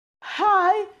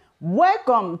Hi,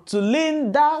 welcome to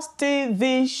Linda's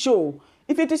TV show.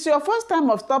 If it is your first time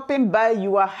of stopping by,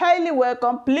 you are highly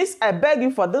welcome. Please, I beg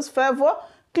you for this favor,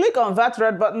 click on that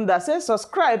red button that says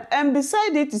subscribe, and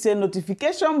beside it is a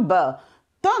notification bell.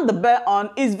 Turn the bell on.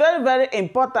 It's very, very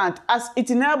important as it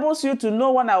enables you to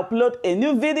know when I upload a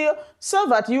new video so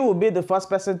that you will be the first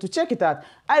person to check it out.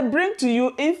 I bring to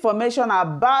you information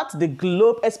about the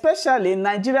globe, especially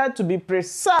Nigeria to be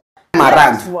precise.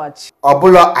 Let's watch.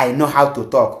 Obulo, I know how to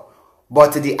talk,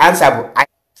 but the answer I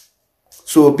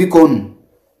so bikon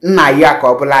na ya ka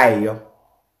obula ayo.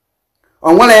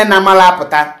 Onwere na mala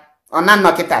apụta, ona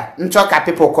nnọkịta nchọka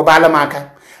people kobala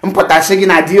maka. Mpụta sigi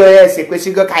na DOS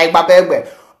ekwesigo ka igbaba egbe.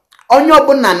 Onye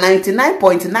ọbụla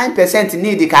 99.9%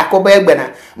 need ka akọba egbe na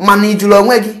mana ijuru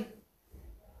onwe gị.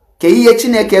 Ke ihe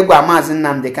Chineke gwa Maazị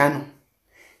Nnamdi Kanu.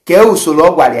 Ke usoro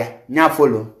ọ gwara ya nya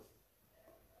follow.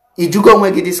 Ijugo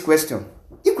onwe gị this question.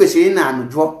 I kwesịrị na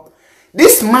anụjụọ.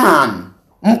 This man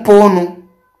mponu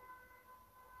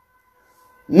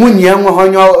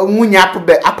nwunye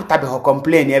apụtabeghị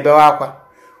complain ebe akwa.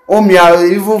 Ụmụ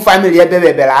even family ebe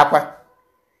bebere akwa.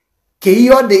 Ke ihe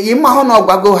ọ dị ịmahụ na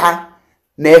ọgwago ha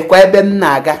na-ekwa ebe m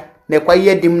na-aga na-ekwa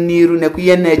ihe dị m n'iru na-ekwa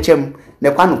ihe na-eche m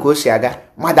na-ekwa nụ ka o si aga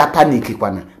mmadụ panic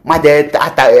kwana mmadụ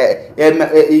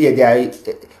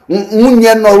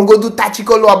nwunye n'ogodu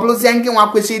tachikolo ọbụlụzie nke nwa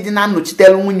kwesị ịdị na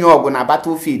nnọchitelu nwunye ọgụ na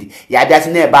battlefield ya bịazi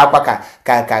n'ebe akwa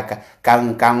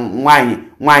ka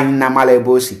nwaanyị na mara ebe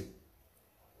o si.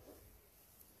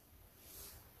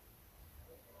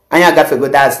 Anya agafego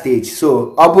that stage,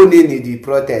 so ọ bụ na ị need the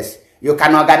protest. You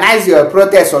can organize your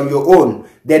protest on your own.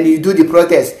 Then you do the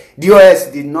protest.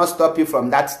 DOS did not stop you from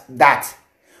that.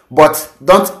 But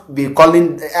don't be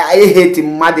calling. I hate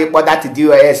him. But that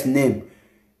DOS name.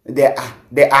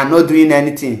 They are not doing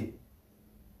anything.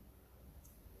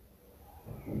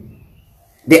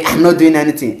 They are not doing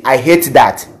anything. I hate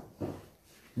that.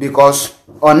 Because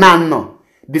no.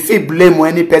 Before you blame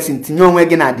any person, tinyo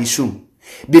wege na the shoe.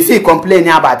 Before you complain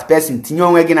about person,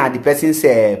 tinyo wege na the person's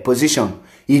position.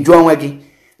 You do onwegi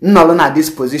nnọrọ na this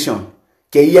position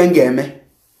ke ihe ngeme.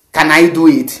 Can I do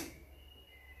it?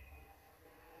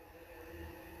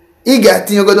 Ị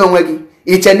ga-atinyegodo onwegi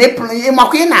iche na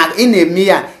ịmakwa ị na-eme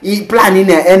ya plan ị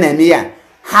na-eme ya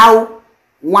how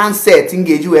one set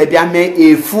ngeji wee bịa mee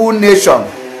a full nation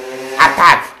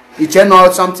attack iche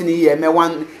na something ị eme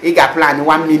ị ga plan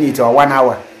 1 minute or 1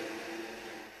 hour.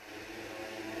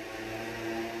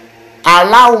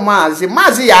 Allow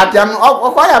maazị ya abịa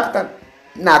ọkwa ya pụta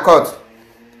na court.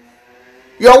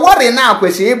 Your worry now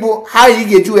kwesịrị ịbụ how you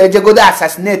ga-eju ejegodo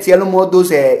assassinate all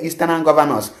those eastern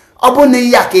governors. Ọ bụ na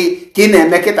ya ka ị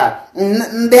na-eme kịta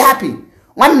ndị happy.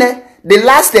 Nwanne the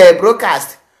last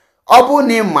broadcast ọ bụ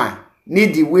na ịma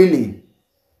need the willing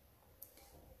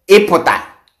ịpụta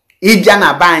ịbịa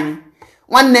na be anyị.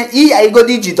 Nwanne iya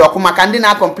igodi iji dọkụ maka ndị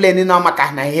na-complain na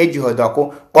maka na ihe ji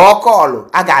hodọkụ kpọọ kọọlụ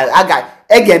aga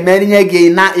emerinye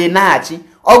gị ịnaghachi.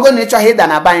 Ogo na ịchọ ịda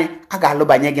na banye a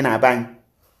ga-alụbanye gị na banye.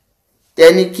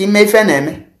 Teni ka ime ife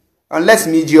na-eme unless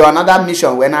me ji another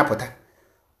mission wee na-apụta.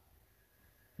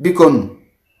 Biko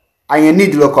anyị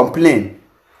need to complain.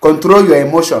 Control your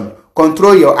emotion,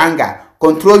 control your anger,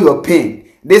 control your pain.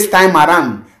 This time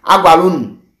around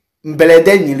agwalun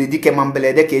mbelede nyiri dike ma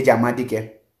mbelede ka eji ama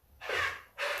dike.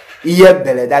 Ihe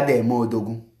belede ada eme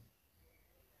odogwu.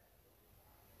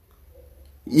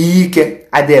 Ihe ike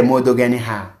ada eme odogwu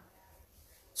anyhow.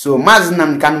 So Maazị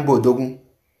Nnamdi Kanu bụ odogwu.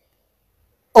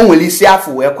 O nwere isi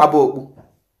afọ wee kwaba okpu.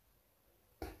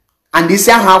 And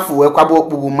isi ahụ afọ wee kwaba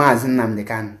okpu bụ Maazị Nnamdi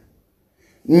Kanu.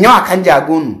 Nnyo aka nji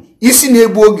agwa unu isi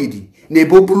na-ebu ogidi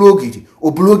na-ebe obulu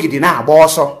ogidi na-agba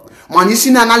ọsọ. Mana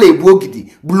isi na-anala ebu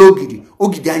ogidi bulu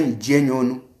ogidi anyị ji enye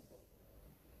ọnụ.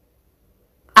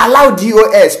 Allow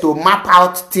DOS to map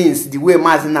out things the way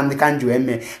Maazị Nnamdi Kanu ji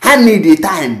eme. Ha need the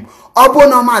time. Obo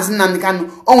no Maazị Nnamdi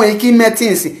Kanu o nwere ike ime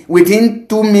things within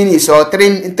 2 minutes or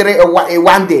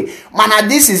 1 day. Mana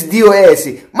this is DOS.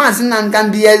 Maazị Nnamdi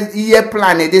Kanu be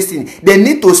plan this thing. They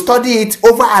need to study it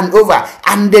over and over,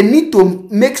 and they need to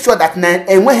make sure that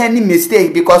enweghị any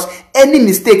mistake, because any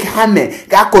mistake ha mee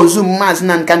ga consume Maazị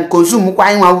Nnamdi Kanu consume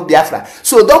kwa Infor Biafrans.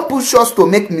 So don't push us to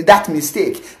make that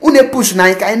mistake. Une push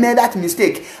na ka make that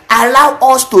mistake. Allow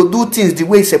us to do things the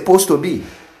way it's supposed to be.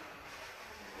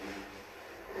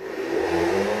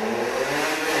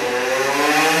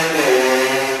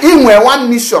 Inwe one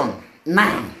mission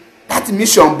now. That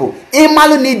mission bụ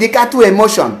ịmalụ na ịdịka to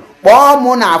emotion. Kpọọ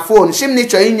mụ na phone shim ni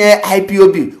chọọ inye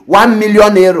IPOB 1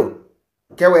 million euro.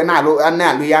 Kewe na-alụ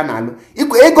ya na-alụ.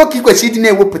 Ego ka ikwesị ịdị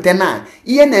na-ewepụta na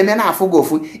ihe na-eme na afụ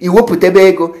gofu iwepụtebe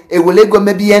ego ewele ego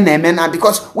mebi ihe na-eme na,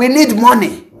 because we need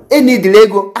money. need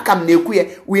Lego, akam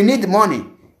na-ekwu, we need money.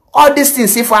 All these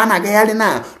things, if I am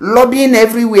now, lobbying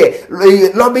everywhere,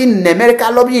 lobbying in America,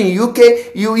 lobbying in UK,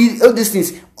 all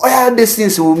these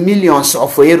things will millions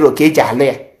of euro,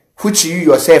 which you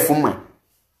yourself, woman.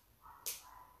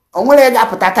 Onwere ga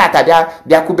pụta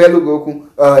bịa kubelu goku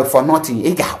for nothing.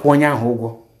 Ị ga-akwụ onye ahụ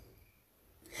ụgwọ.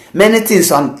 Many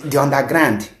things on the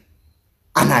underground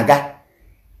anaga.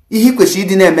 Ihe kwesịrị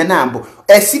ịdị na-eme na mbụ.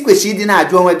 Esi kwesịrị ịdị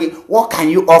na-ajụ onwe gị, what can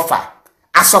you offer?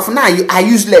 As of now, you are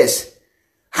useless.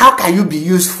 How can you be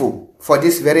useful for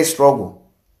this very struggle?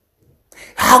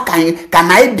 How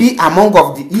can I be among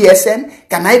of the ESN?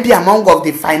 Can I be among of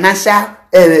the financial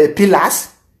pillars?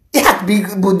 Yeah,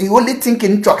 but the only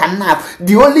thinking truck and half,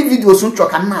 the only videos on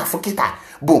truck and half for kita.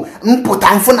 Bo,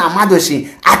 mputa mfuna madoshi,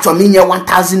 acho minye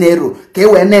 1,000 euro. Ke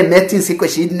wene metin si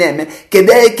kweshi neme. Ke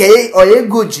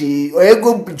oyego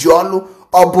jolo,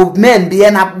 or bo men be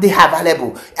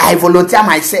available. I volunteer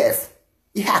myself.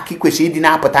 Yeah, ki kweshi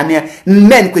dina potania,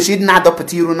 men kweshi dina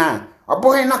adoptiru na.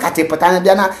 Oboy no kate potania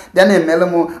biana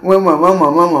melemo,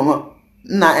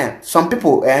 some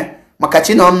people,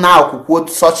 Makachi no now could quote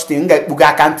such thing like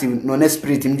Buga can't no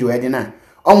spirit him Joedina.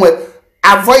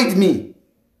 Avoid me.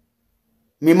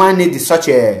 Me man need such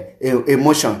a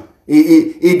emotion.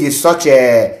 It is such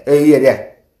a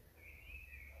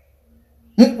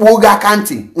Buga can't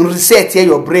reset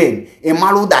your brain. A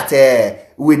malu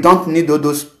that we don't need all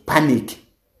those panic.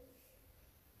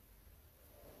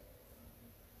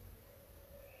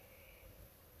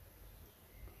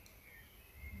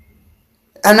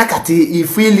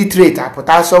 If we literate, I put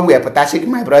out somewhere, but I shake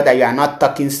my brother, you are not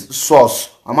talking source.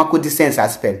 I'm not good sense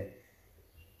as spell.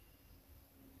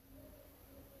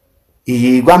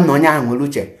 Guam nonya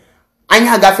angoluche.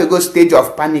 Anya gafe go stage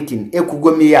of panicking. E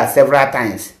kugo me here several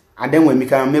times. And then when we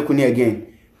can make me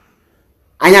again.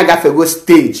 Anya gafe go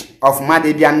stage of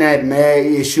madebiana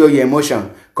me show your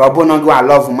emotion. Kobono go I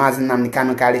love Mazin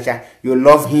Namikano Kalicha. You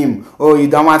love him. Oh, you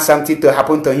don't want something to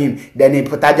happen to him. Then he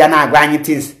put a granny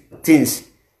things.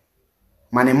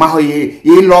 Mane maho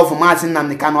ye love Mazin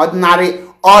Namikano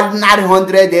ordinary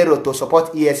 100 euro to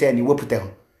support ESN. You will put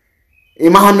them.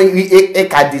 Imagine e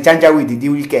card the changer with the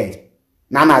weekend.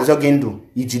 Nana zogendo,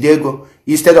 ijidego,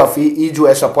 instead of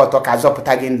iju support or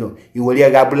kazopotagendo, you will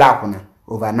get black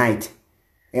overnight.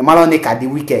 Imagine e the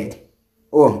weekend.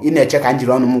 Oh, in a check and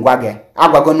on Mugwage.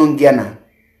 Agwagon Giana.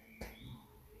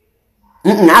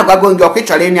 Agwagon your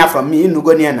picture from me in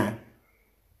Nugoniana.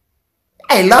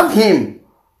 I love him.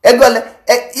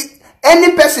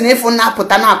 Any person if you not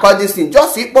put an call this thing,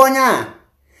 just sit bonya.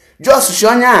 Just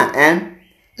shonya,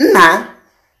 na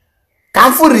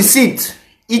can for receipt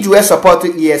iju support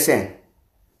ESN.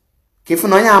 Kifu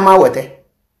no nya ama wote.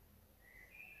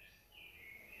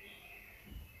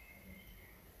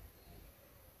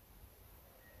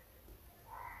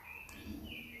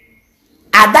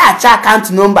 Adacha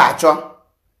account number acho.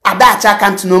 Adacha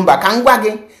account number kan gwa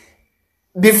gi.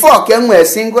 Before can we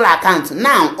single account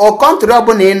now or country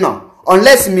obuna no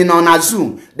unless me no na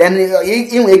Zoom then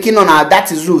in we on that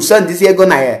Zoom so this year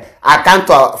gonna account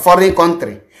to foreign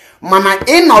country. Mama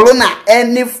in na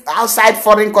any outside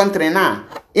foreign country now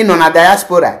in on a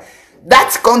diaspora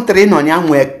that country no nya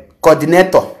we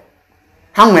coordinator.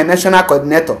 How we national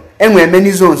coordinator and we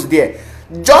many zones there.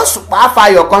 Just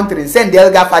offer your country send the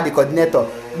elgafa the coordinator.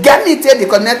 Get me tell the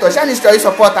coordinator shall story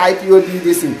support IPOD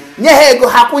this thing. Nye go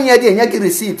hakunye dey nye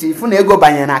receipt if na ego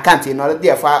banye na account in order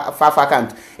there for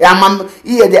account. Am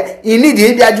here there you need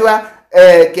the biajua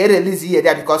ke release here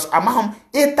there because am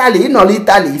Italy in all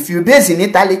Italy if you base in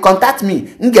Italy contact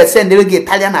me get send the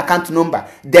Italian account number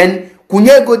then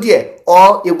kunye go there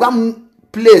or you go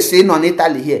place in on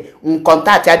Italy here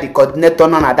contact the coordinator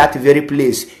on that very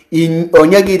place in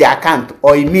onyegi the account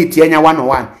or you meet enya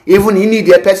 101 even you need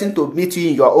a person to meet you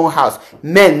in your own house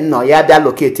men no ya be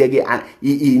locate again and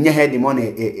you nye the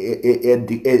money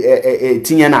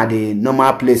tinye na the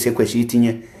normal place e kwesi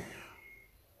tinye.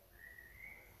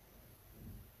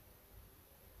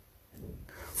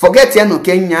 Forget no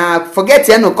Kenya,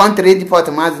 forget no country deport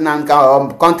mazina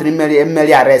country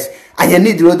meri arrest. And you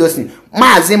need those things.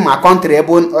 Mazin my country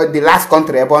ebon the last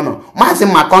country ebono.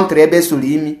 Mazin my country ebe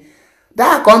sulimi.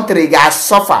 That country got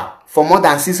suffer for more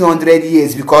than 600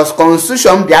 years because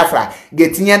Constitution Biafra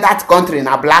getting that country in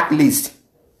a blacklist.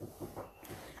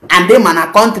 And then man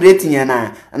a country tinye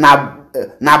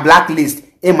na blacklist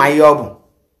e my yobu.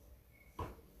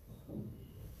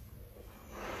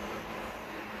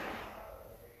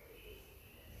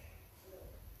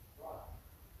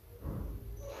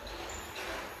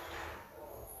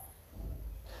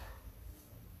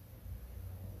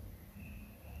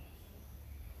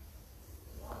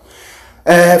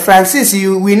 Francis,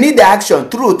 we need action.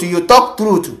 Truth, you talk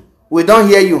truth. We don't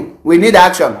hear you. We need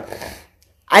action.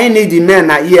 I need the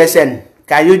men at ESN.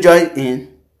 Can you join in?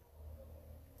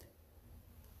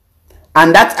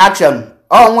 And that action,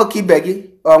 Nwoki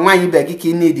Begi or Nwanyi Begi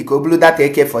ki need ko blue that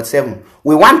AK-47.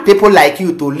 We want people like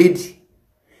you to lead.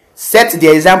 Set the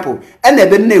example. And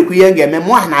ebe na-ekwu ihe ga-eme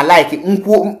mụ na like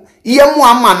nkwu ihe mụ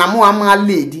ama na mụ ama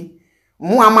lead.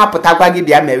 Mụ ama pụtakwa gị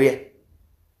bịa mere.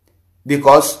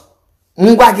 Because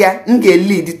ngwa gị nge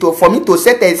lead to for me to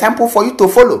set an example for you to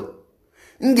follow.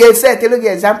 Nge set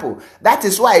a example. That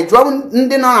is why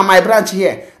ndị nọ na my branch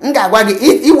here. Nga agwa gị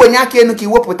iwenye aka enu ka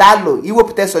iwepụta alo,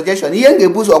 iwepụta suggestion. Ihe nge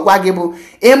buzo ọgwa gị bụ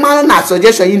ịmanụ na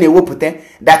suggestion ị na-ewepụta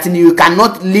that you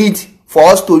cannot lead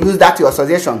for us to use that your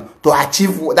suggestion to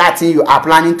achieve that thing you are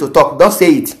planning to talk. Don't say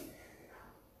it.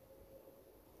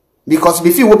 Because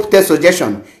before you put a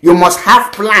suggestion, you must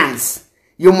have plans.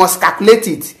 You must calculate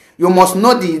it. You must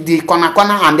know the corner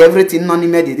and everything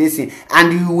non-immediate,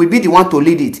 and you will be the one to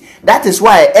lead it. That is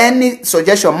why any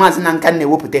suggestion I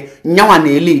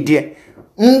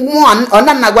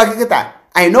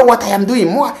know what I am doing.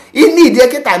 More in need here.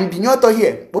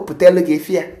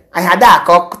 I had that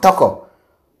talk.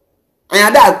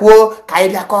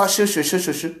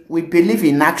 We believe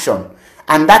in action,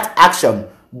 and that action,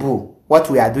 boo, what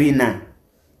we are doing now.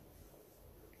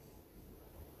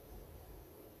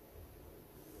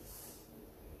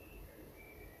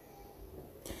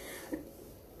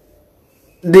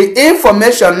 The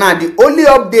information now, the only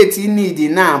update you need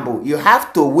now, you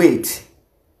have to wait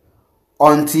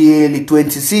until the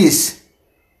 26th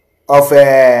of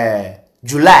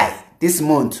July this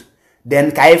month.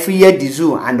 Then Kaifi hear the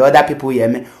zoo and other people hear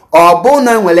me. Or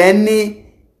bono will any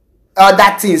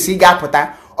other things he got put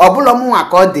or bulomu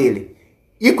accordingly.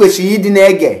 Ikweshi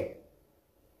dinege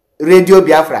Radio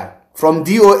Biafra from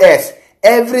DOS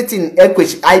everything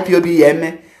ekweshi IPOB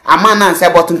yeme. Amana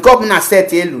say but nkobuna set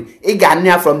elu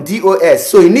igania from DOS.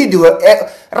 So you need to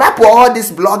wrap all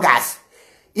these bloggers.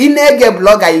 Inege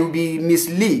blogger you will be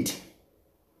mislead.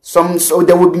 So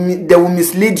they will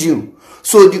mislead you.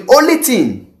 So the only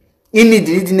thing you need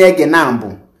to read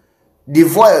now, the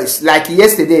voice like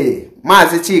yesterday,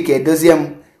 Mazi Chike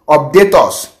Doziem update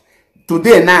us.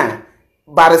 Today now,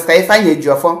 Barrister Ifeanyi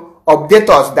Ejiofor update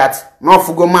us that no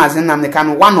fugo Mazi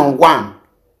Nnamdi one-on-one.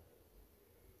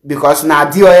 Because now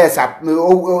DOS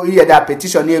hear that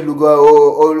petition here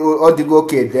or the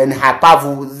okay, then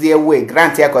Hapavu their way,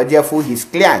 grant here for his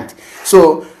client.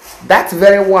 So that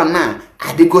very one now,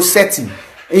 I dey go setting.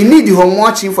 You need the home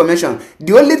watch information.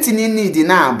 The only thing you need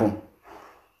now,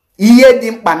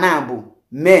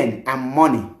 men and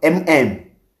money,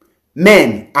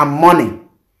 men and money.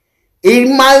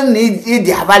 Imal need it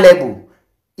available.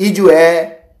 Iju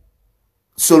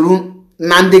solu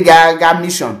nandiga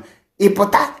mission.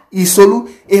 Ipota isolu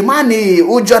emani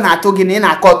ujo na togini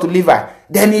na court liver.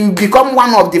 Then you become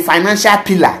one of the financial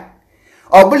pillar.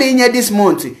 Obuli inye this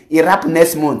month, it wrap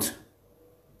next month.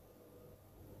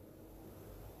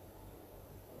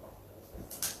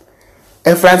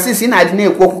 Francis in adine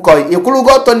kwoko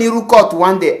ikulugo to niru court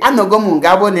one day anogo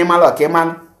mungabo ne malo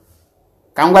keman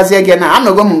kangwazi again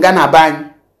anogo mungana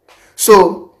ban.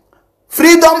 So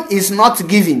freedom is not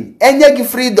given. Any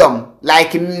freedom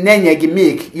like nenyegi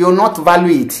make you not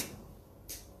value it.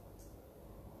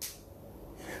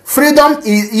 Freedom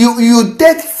is you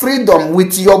take freedom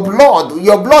with your blood.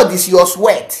 Your blood is your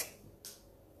sweat.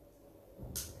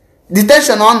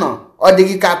 Detention honor or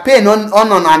the pain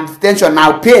honor and detention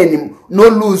now pain him no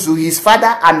lose his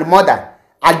father and mother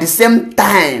at the same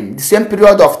time, the same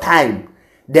period of time.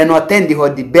 Then attend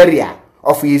the burial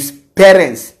of his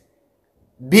parents,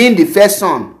 being the first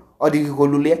son of the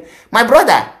Golule. My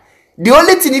brother, the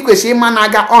only thing you can say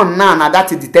managa on now that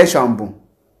detention boom.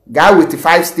 Guy with the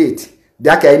 5 states.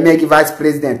 Biaka make vice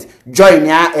president. Join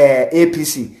ya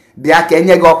APC. Biaka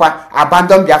enye gokwa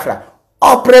abandon Biafra.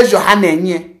 Oppress your hand.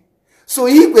 So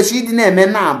he kwesị dị na-eme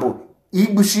na abụ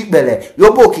igbushi ikpere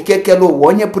yobo okike kele ụwa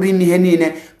onye pụrụ ime ihe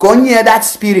niile ka onye that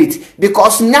spirit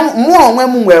because mụ onwe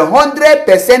m nwere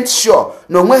 100% sure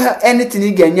na onwe anything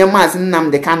ị ga-enye Maazị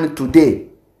Nnamdi Kanu today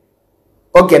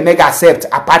oge mega accept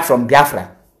apart from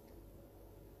Biafra.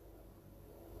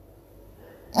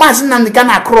 Maazị Nnamdi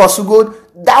Kanu cross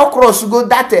go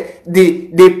that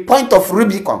the point of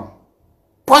Rubicon,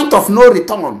 point of no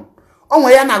return. Oh,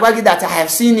 that I have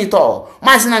seen it all.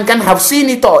 Maazị Nnamdi Kanu have seen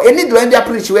it all. Any do I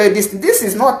preach where this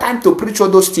is not time to preach all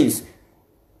those things.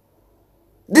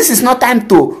 This is not time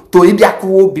to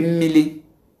ibiakuo bimili.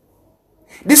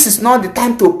 This is not the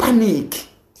time to panic.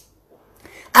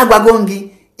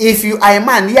 Agwagongi, if you are a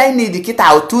man, you need to get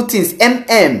out 2 things.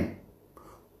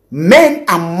 Men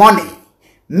and money.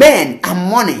 men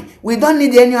and money. We don't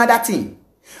need any other thing.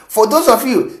 For those of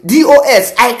you,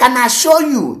 DOS, I can assure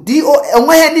you,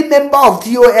 when any member of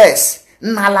DOS,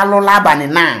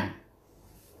 now.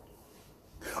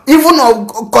 Even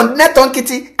of Continental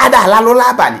Kitty, ada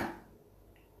lalola bani.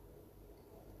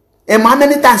 E ma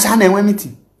many times ha na-enwe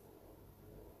meeting.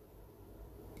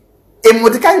 E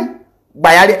modika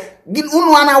bayari,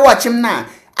 unu ana watch him now.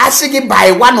 Asigi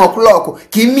by 1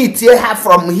 o'clock, ki meet her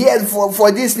from here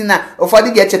for this thing na, for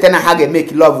the get chetena ha ga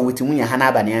make love with nwunye ha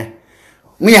na bani.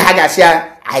 Nwunye ha ga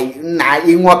sia I na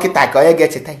inwo kita ka o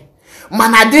get cheta.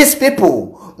 Mana these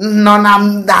people no na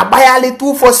bayali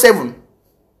 247.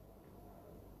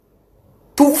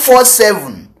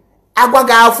 247.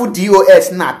 Agwaga afu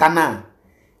DOS na tana.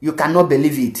 You cannot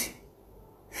believe it.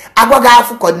 Agwaga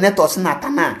afu coordinators na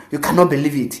tana. You cannot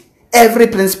believe it. Every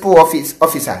principal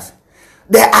officers,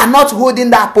 they are not holding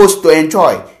that post to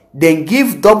enjoy. Then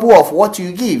give double of what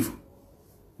you give.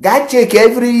 God check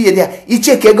every year there. You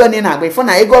check ego ni na agba. If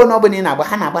na ego no be ni na agba,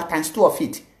 ha na agba times 2 of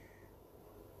it.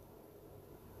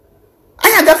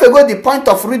 Anya gafe go the point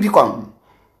of Rubicon.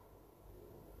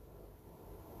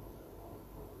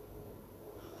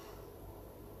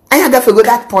 Anya gafe go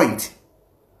that point.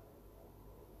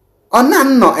 Ona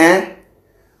no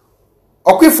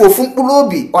okwefu ofu mkpụrụ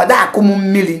obi oda akumu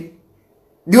mmiri.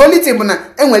 The only thing na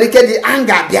enwere ike di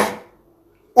anger bia.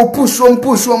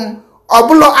 Opushom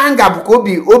obulo anger bu ko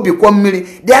obi kwa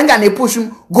mmiri. The anger na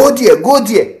pushum go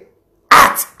there.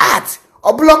 Act.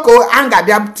 Obulo ko anger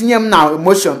bia tinye m na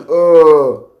emotion.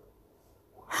 Oh.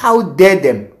 How dare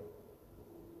them?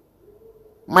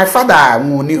 My father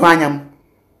mu ni hanyam.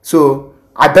 So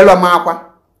I bello makwa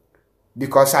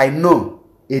because I know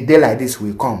a day like this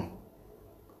will come.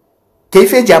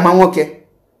 Keife jama nwoke.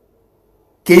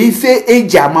 Keife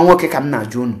eji ama nwoke kam na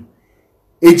junu.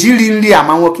 Ejiri nri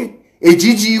ama nwoke.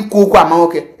 Ejiji ikwu okwu ama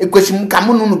nwoke. Ekweshi m kam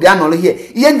nunu bia nọrọ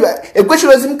here. Ihe nju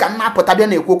ekweshiri ozi m kam na apụta bia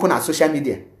na ekwu okwu na social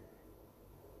media.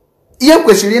 Ihe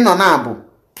kweshiri nọ na abụ.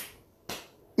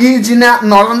 Iji na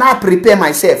nọrọ na prepare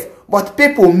myself. But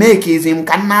people make is him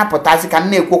can na apụtazi ka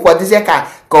na ekwu okwu dize ka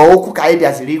okwu ka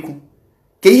ibiaziri ikwu.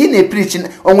 Ke ihe na preach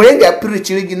o nwere ga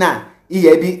preach gi na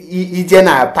iye bi ije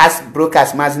na pass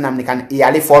broadcast mazinam ni kan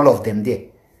iyali for all of them there.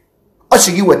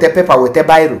 Oshigi wete paper wete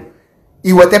biro.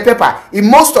 I wete paper. In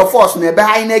most of us na ebe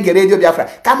anyị na-ege radio Biafra.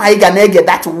 Kama anyị ga na-ege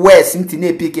that words ntị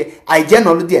na-epike. I je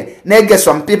nolu there. Na-ege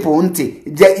some people ntị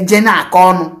je na aka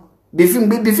ọnụ.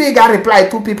 Before you ga reply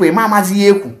to people imamazi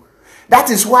ekwu. That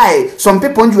is why some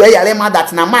people do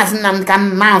that na mazinam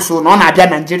can now so no na bia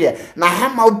Nigeria. Na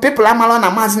people amalo na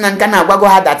mazinam can agwago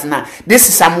ha that na this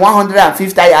is some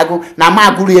 150 ago na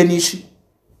ma guru enishi.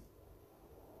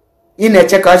 In a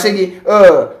check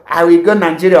I will go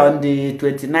Nigeria on the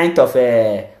 29th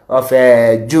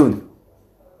of June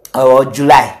or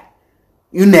July.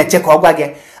 You ne check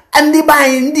ogwage. And the buy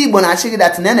ndi Igbo na shigi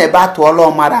that na ebe atuola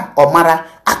omara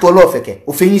atuola ofeke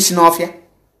ofenyi si na ofia.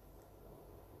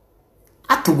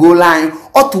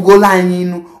 Otugo line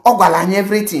inu ogwala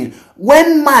everything.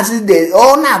 When mass is there,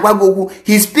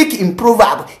 he speak in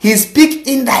proverb, he speak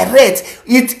indirect.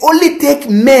 It only take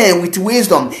men with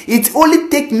wisdom. It only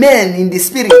take men in the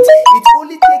spirit. It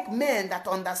only take men that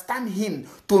understand him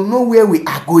to know where we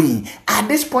are going. At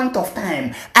this point of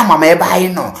time, I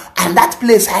know, and that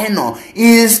place I know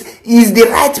is the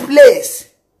right place.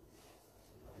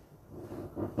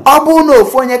 Obuno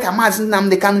fonye kamazin nam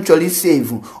de can actually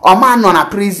save. O man on a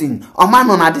prison, o man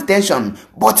on a detention.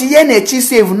 But ye nechi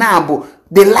save now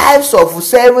the lives of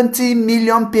 70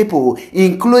 million people,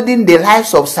 including the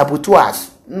lives of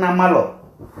saboteurs. Namalo.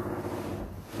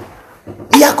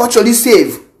 He actually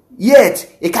save.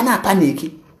 Yet he cannot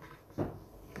panic.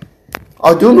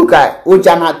 Odunuka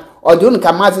ujana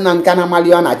odunuka mazin nam kana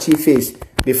malion achieve face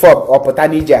before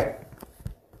opotanija.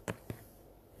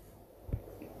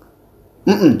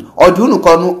 Or do you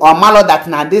know or malo that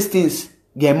na these things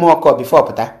get more call before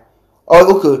pata? Or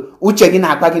okay,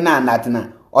 uchegina bagina and that na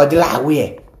or the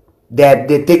away.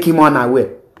 They take him on away.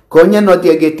 Konya no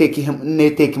they get take him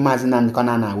ne take mazin and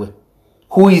konana away.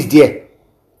 Who is there?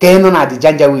 Keno na the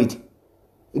Janjaweed.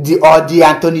 The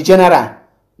Attorney General.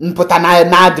 Mpotana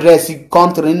na address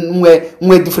country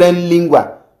nwe different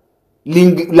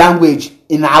language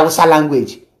in Hausa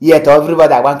language. Yet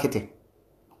everybody want it.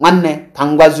 One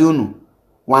tangwazi unu.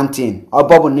 One thing,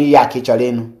 Bobo ni ya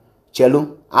kicholenu.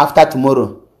 Chelu, after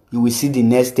tomorrow, you will see the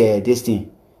next this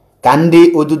thing.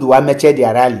 Kandi odudu wa meche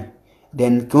their rally.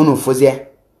 Then kunu fuzia.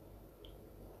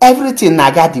 Everything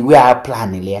naga the way I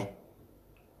plan ile.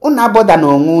 Una boda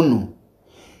no ngunu.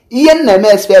 Iyen na me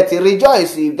expect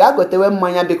rejoice if that go tewe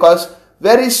mmanya because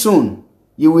very soon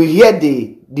you will hear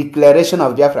the declaration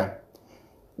of Biafra.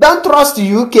 Don't trust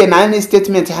UK na any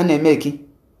statement ha na-emeki.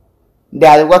 They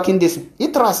are working this.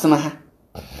 You trust na ha.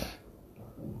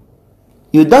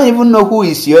 You don't even know who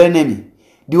is your enemy.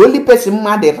 The only person who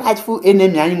had the rightful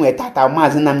enemy anyway Tata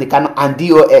Mazi Nnamdi Kanu and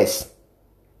DOS.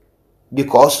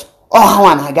 Because all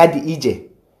one I got the EJ.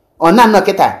 On that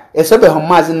noketa, esobe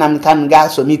Mazi Nnamdi Kanu ga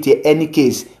submit any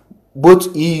case,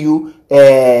 both EU,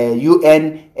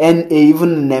 UN, and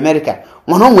even in America.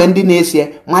 Mono when the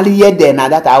nation, mali ye de na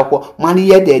that akwụkwọ, mali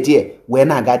ye de je,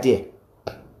 when I got there.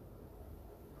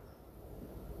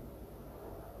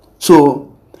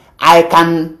 So I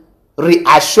can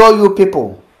reassure you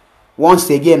people once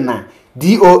again now,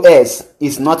 DOS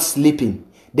is not sleeping.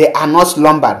 They are not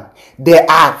slumbering. They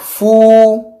are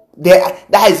full.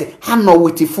 That is Hano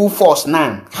with the full force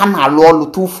now. Hana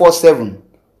lolo 247,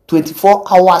 24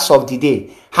 hours of the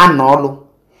day. Hano.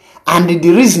 And the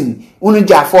reason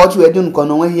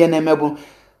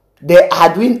they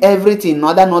are doing everything in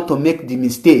order not to make the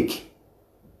mistake.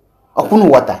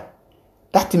 Water.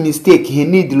 That mistake he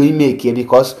need to make here,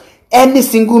 because any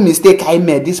single mistake I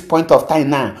made at this point of time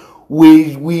now,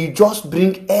 we just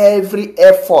bring every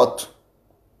effort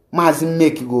must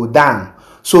make go down.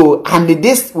 So, and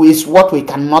this is what we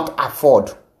cannot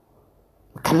afford.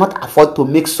 We cannot afford to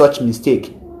make such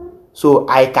mistake. So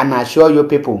I can assure you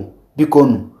people,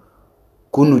 bikonu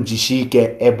kunu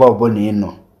jishike ebo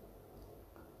no.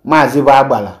 Mazi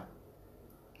babala.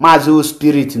 Mazi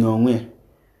spirit no onwe.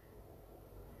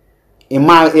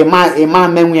 Ima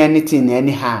menwe anything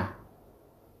anyhow.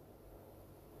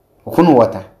 Okunu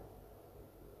water.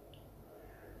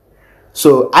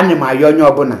 So anima yonyo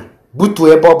obuna butu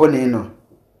ebe obuna ino.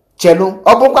 Chelu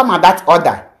obukwa ma that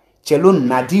order. Chelu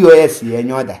na DOS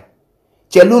yenye order.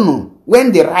 Chelu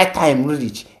when the right time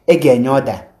reach ege yenye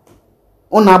order.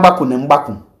 Una agbakune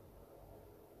mgbaku.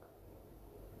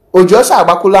 Ojosa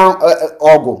agbakula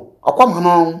ogu. Okwa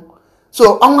mano.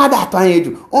 So onwa that one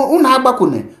eju. Una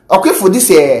agbakune. Okay for this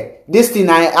thing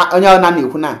onye na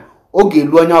na-ekwu na oge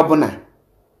elu onye obuna.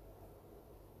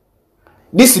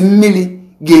 This mmili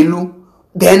gelu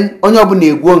then onye obuna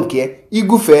egwo nke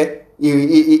igufe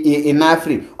in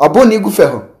Africa obuna igufe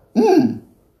ho.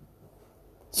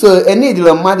 So any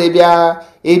dilo mmadụ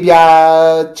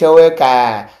ebia chewe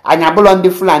ka anya bụlọ ndị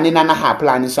Fulani na ha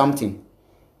plan something.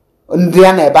 Ndị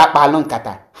a na-ebe akpalụ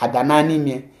nkata hadana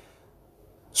n'ime.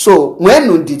 So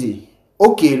when ndidi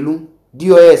okelu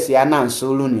DOS ya na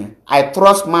nsolunu. I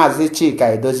trust Mazi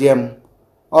Chika Edoziem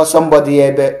or somebody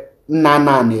ebe na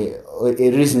a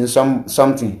reason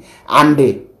something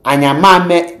and anya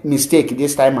mame mistake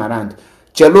this time around.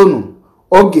 Chelunu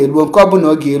ogelu nkobu na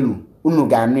ogelu unu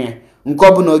ga-anụ ya.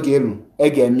 Nkobu na ogelu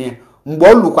ege-eme mgbe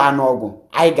olukwa n'ọgụ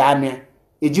anyị ga-anụ ya.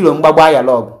 Ejiro mgbagba ya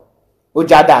lọgụ.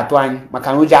 Ụjọ ada atụ anyị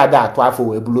maka na ụjọ ada atụ afọ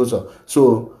wee bulu ụzọ.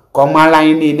 So ka ọ mara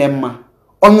anyị niile mma.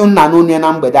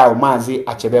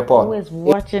 Always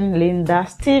watching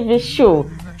Linda's TV show.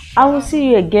 I will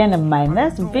see you again in my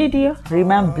next video.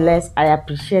 Remain blessed. I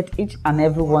appreciate each and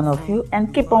every one of you,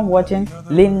 and keep on watching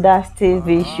Linda's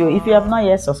TV show. If you have not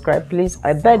yet subscribed, please,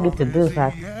 I beg you to do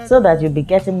that so that you'll be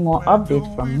getting more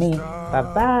updates from me. Bye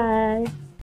bye.